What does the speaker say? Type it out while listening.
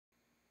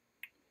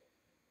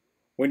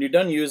When you're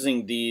done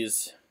using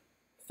these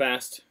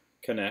fast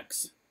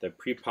connects, the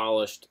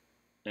pre-polished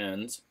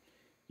ends,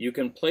 you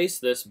can place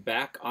this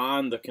back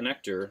on the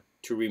connector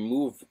to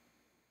remove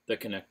the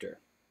connector.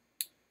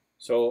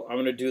 So I'm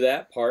going to do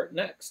that part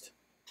next.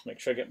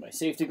 Make sure I get my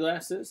safety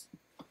glasses.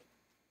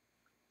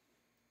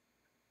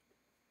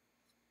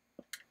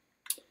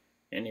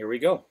 And here we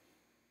go.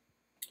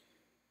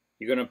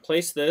 You're going to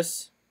place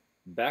this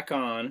back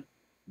on.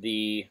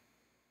 The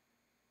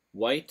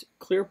white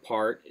clear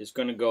part is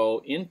going to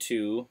go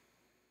into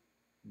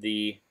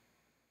the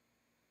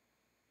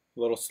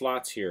little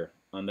slots here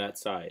on that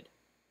side.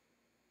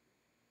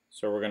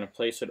 So we're going to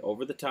place it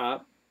over the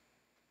top.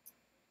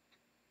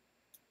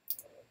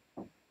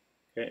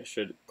 Okay, it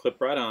should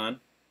clip right on.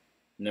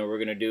 And then what we're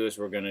going to do is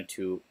we're going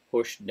to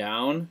push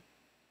down.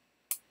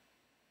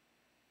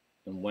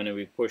 And when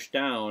we push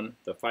down,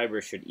 the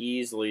fiber should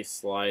easily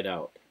slide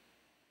out.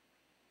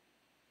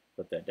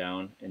 Put that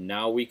down, and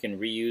now we can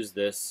reuse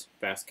this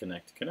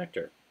FASTConnect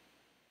connector.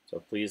 So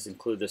please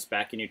include this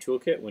back in your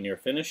toolkit when you're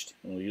finished,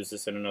 and we'll use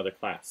this in another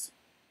class.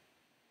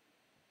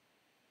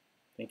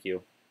 Thank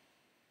you.